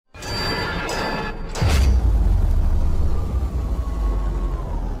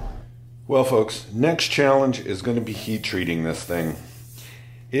Well folks, next challenge is going to be heat treating this thing.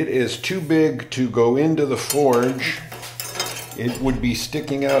 It is too big to go into the forge. It would be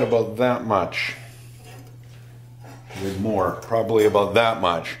sticking out about that much. With more, probably about that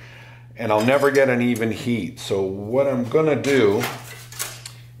much. And I'll never get an even heat. So what I'm going to do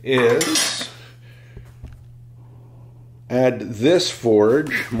is add this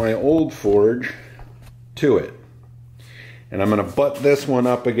forge, my old forge, to it. And I'm going to butt this one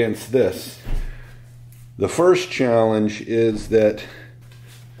up against this. The first challenge is that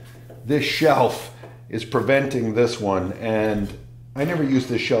this shelf is preventing this one, and I never use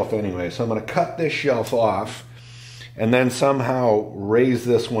this shelf anyway, so I'm going to cut this shelf off and then somehow raise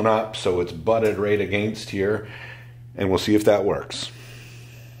this one up so it's butted right against here, and we'll see if that works.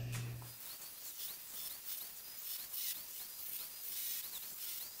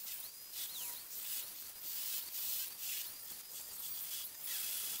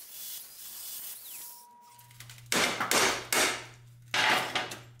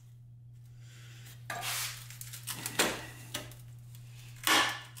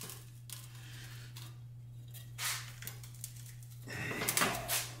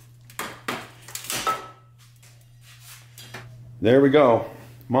 There we go,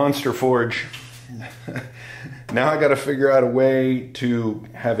 monster forge. Now I got to figure out a way to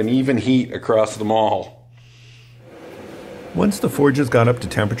have an even heat across them all. Once the forge has got up to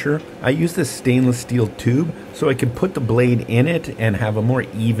temperature, I use this stainless steel tube so I can put the blade in it and have a more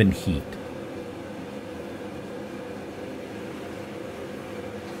even heat.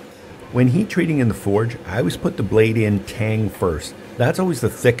 When heat treating in the forge, I always put the blade in tang first. That's always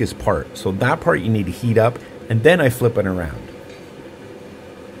the thickest part, so that part you need to heat up, and then I flip it around.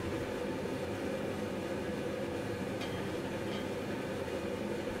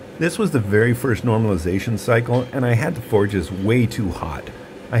 This was the very first normalization cycle, and I had the forges way too hot.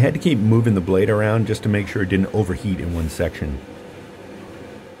 I had to keep moving the blade around just to make sure it didn't overheat in one section.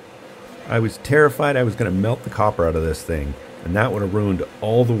 I was terrified I was going to melt the copper out of this thing, and that would have ruined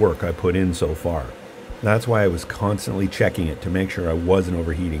all the work I put in so far. That's why I was constantly checking it to make sure I wasn't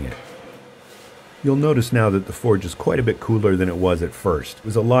overheating it. You'll notice now that the forge is quite a bit cooler than it was at first. It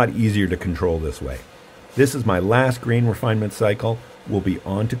was a lot easier to control this way. This is my last grain refinement cycle. We'll be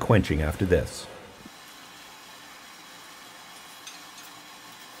on to quenching after this.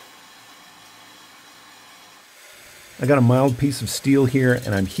 I got a mild piece of steel here,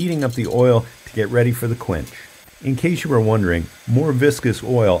 and I'm heating up the oil to get ready for the quench. In case you were wondering, more viscous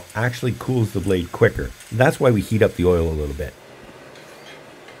oil actually cools the blade quicker. That's why we heat up the oil a little bit.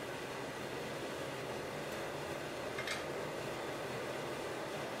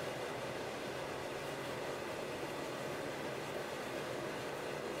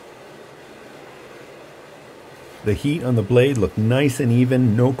 The heat on the blade looked nice and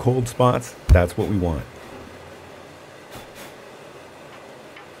even, no cold spots. That's what we want.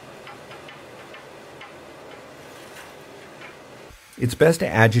 It's best to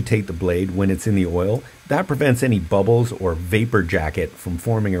agitate the blade when it's in the oil. That prevents any bubbles or vapor jacket from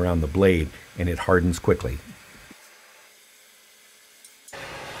forming around the blade, and it hardens quickly.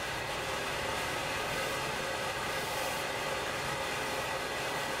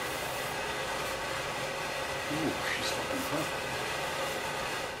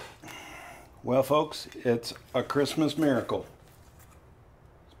 Well folks, it's a Christmas miracle.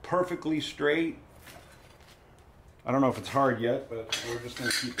 It's perfectly straight. I don't know if it's hard yet, but we're just going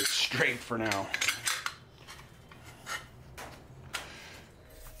to keep it straight for now.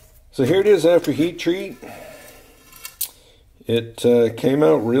 So here it is after heat treat. It came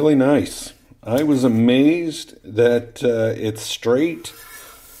out really nice. I was amazed that it's straight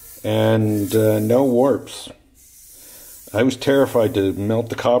and no warps. I was terrified to melt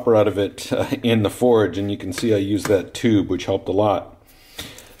the copper out of it in the forge, and you can see I used that tube, which helped a lot.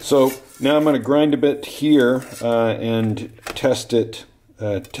 So now I'm going to grind a bit here and test it,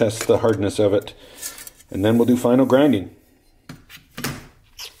 test the hardness of it, and then we'll do final grinding.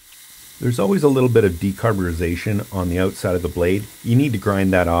 There's always a little bit of decarburization on the outside of the blade. You need to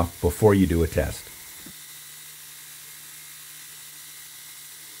grind that off before you do a test.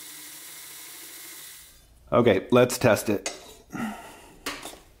 Okay, let's test it.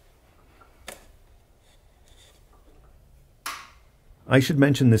 I should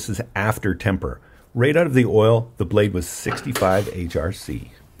mention this is after temper. Right out of the oil, the blade was 65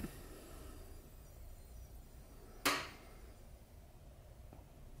 HRC.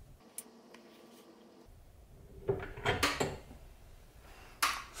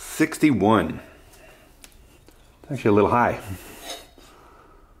 $61. It's actually a little high.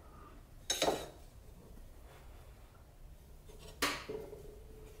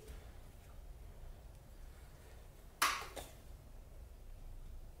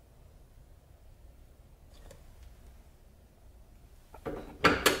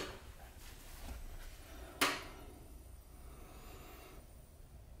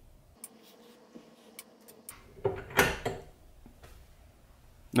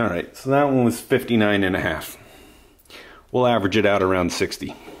 All right, so that one was 59.5. We'll average it out around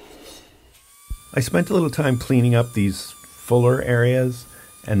 60. I spent a little time cleaning up these fuller areas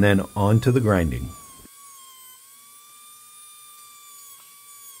and then on to the grinding.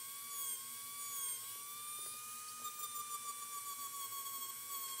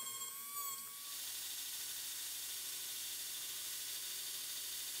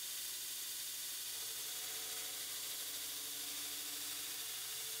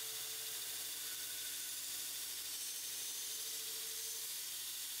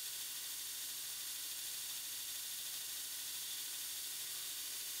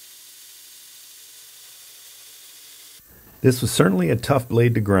 This was certainly a tough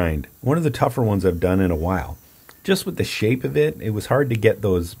blade to grind, one of the tougher ones I've done in a while. Just with the shape of it, it was hard to get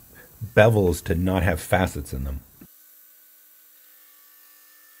those bevels to not have facets in them.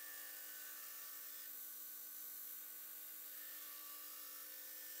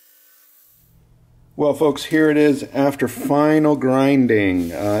 Well, folks, here it is after final grinding.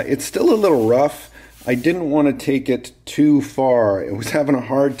 It's still a little rough. I didn't want to take it too far. I was having a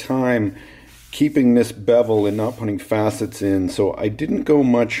hard time keeping this bevel and not putting facets in, so I didn't go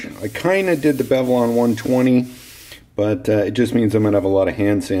much. I kind of did the bevel on 120, but it just means I'm going to have a lot of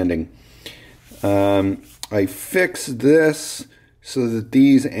hand sanding. I fixed this so that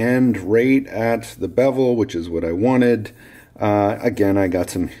these end right at the bevel, which is what I wanted. Again,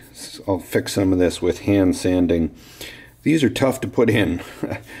 I'll fix some of this with hand sanding. These are tough to put in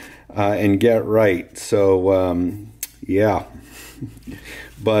and get right, so yeah.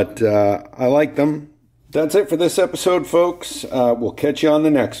 But I like them. That's it for this episode, folks. We'll catch you on the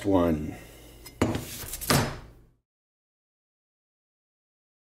next one.